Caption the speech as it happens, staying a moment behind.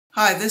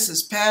Hi, this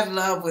is Pat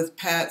Love with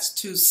Pat's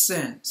 2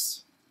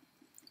 Cents.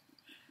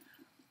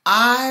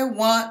 I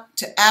want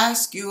to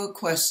ask you a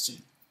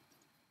question.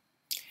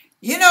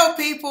 You know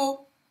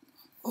people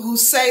who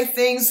say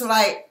things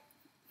like,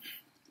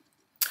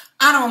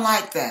 I don't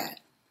like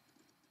that.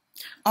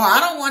 Or I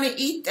don't want to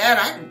eat that.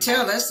 I can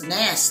tell that's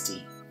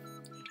nasty.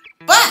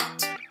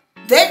 But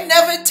they've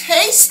never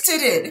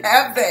tasted it,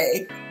 have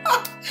they?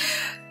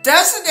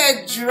 Doesn't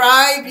that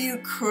drive you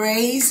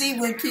crazy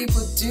when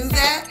people do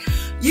that?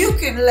 You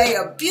can lay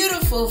a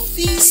beautiful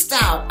feast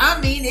out.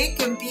 I mean, it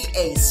can be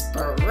a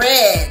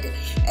spread.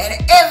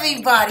 And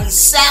everybody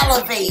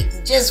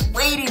salivating, just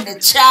waiting to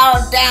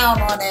chow down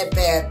on that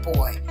bad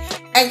boy.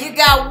 And you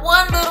got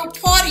one little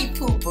party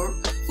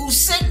pooper who's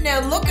sitting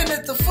there looking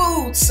at the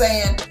food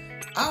saying,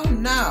 oh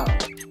no,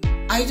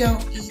 I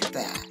don't eat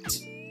that.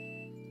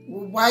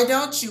 Well, why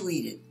don't you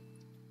eat it?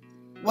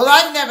 Well,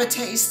 I've never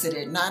tasted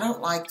it and I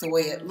don't like the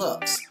way it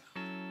looks.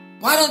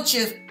 Why don't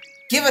you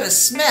give it a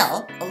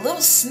smell, a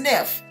little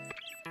sniff,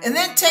 and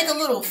then take a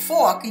little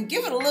fork and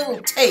give it a little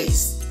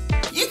taste?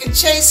 You can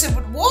chase it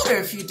with water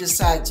if you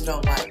decide you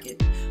don't like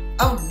it.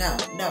 Oh, no,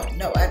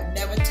 I've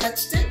never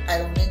touched it. I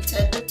don't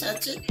intend to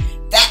touch it.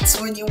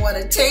 That's when you want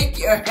to take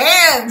your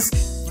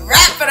hands,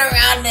 wrap it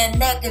around their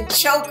neck and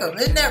choke them.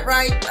 Isn't that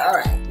right? All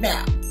right,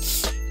 now,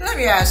 let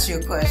me ask you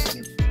a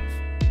question.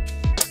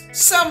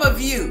 Some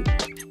of you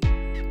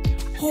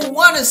who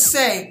want to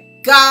say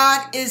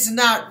God is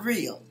not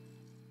real,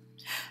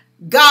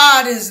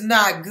 God is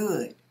not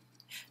good,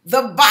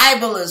 the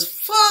Bible is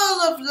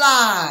full of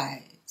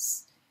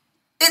lies,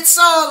 it's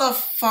all a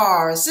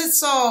farce,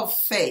 it's all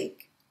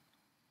fake.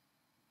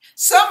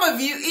 Some of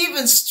you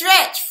even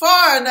stretch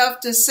far enough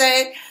to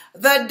say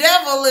the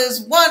devil is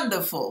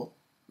wonderful.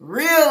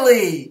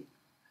 Really?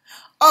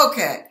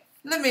 Okay,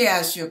 let me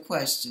ask you a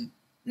question.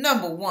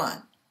 Number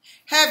one,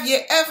 have you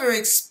ever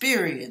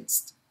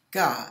experienced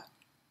God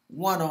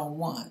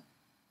one-on-one?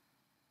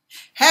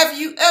 Have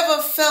you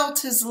ever felt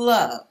his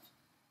love?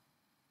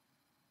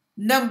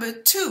 Number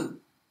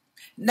two.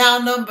 Now,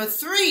 number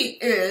three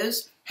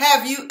is,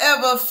 have you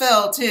ever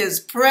felt his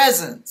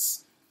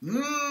presence?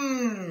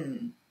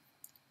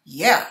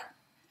 Yeah.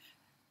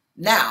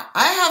 Now,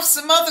 I have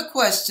some other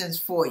questions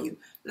for you.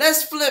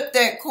 Let's flip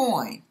that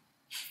coin.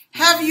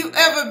 Have you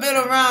ever been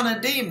around a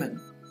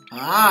demon?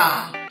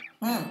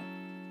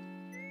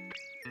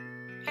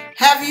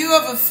 Have you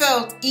ever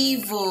felt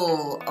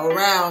evil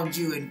around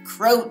you,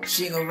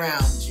 encroaching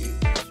around you?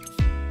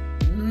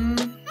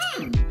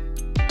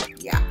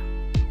 Yeah.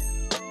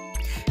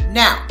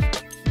 Now,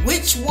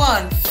 which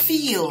one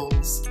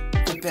feels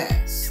the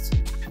best?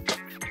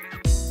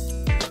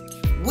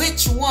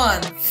 Which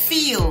one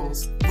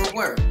feels the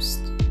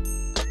worst?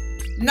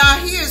 Now,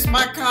 here's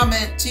my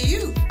comment to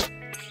you.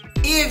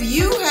 If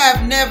you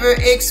have never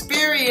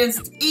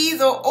experienced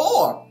either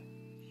or,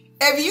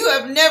 if you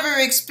have never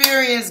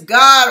experienced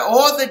God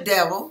or the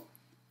devil,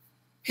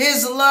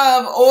 his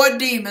love or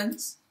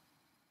demons,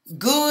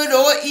 good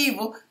or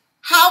evil,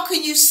 how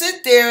can you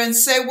sit there and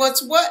say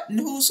what's what and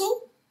who's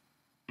who?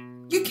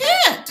 You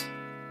can't.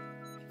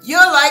 You're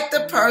like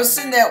the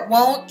person that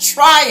won't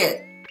try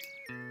it.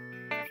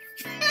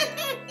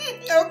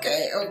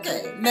 Okay.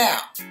 Now,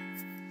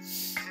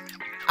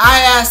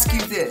 I ask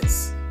you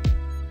this.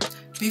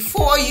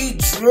 Before you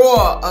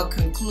draw a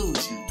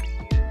conclusion,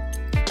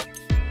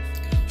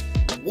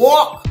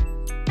 walk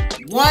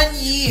 1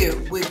 year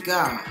with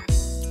God.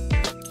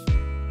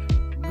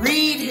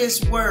 Read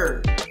his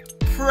word.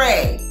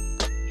 Pray.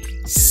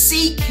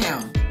 Seek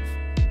him.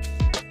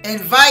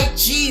 Invite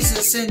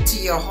Jesus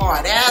into your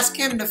heart. Ask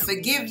him to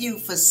forgive you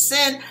for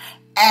sin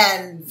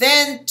and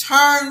then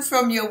turn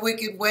from your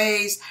wicked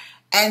ways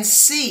and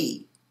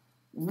see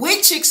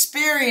which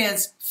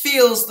experience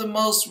feels the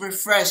most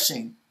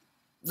refreshing.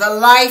 The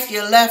life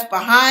you left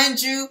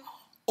behind you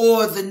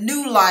or the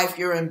new life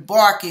you're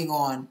embarking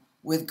on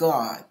with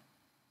God.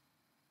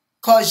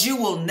 Because you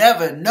will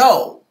never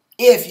know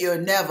if you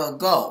never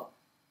go.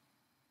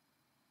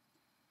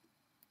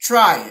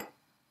 Try it.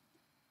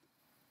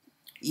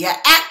 You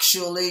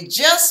actually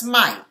just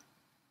might,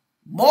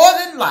 more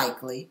than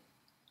likely,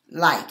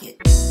 like it.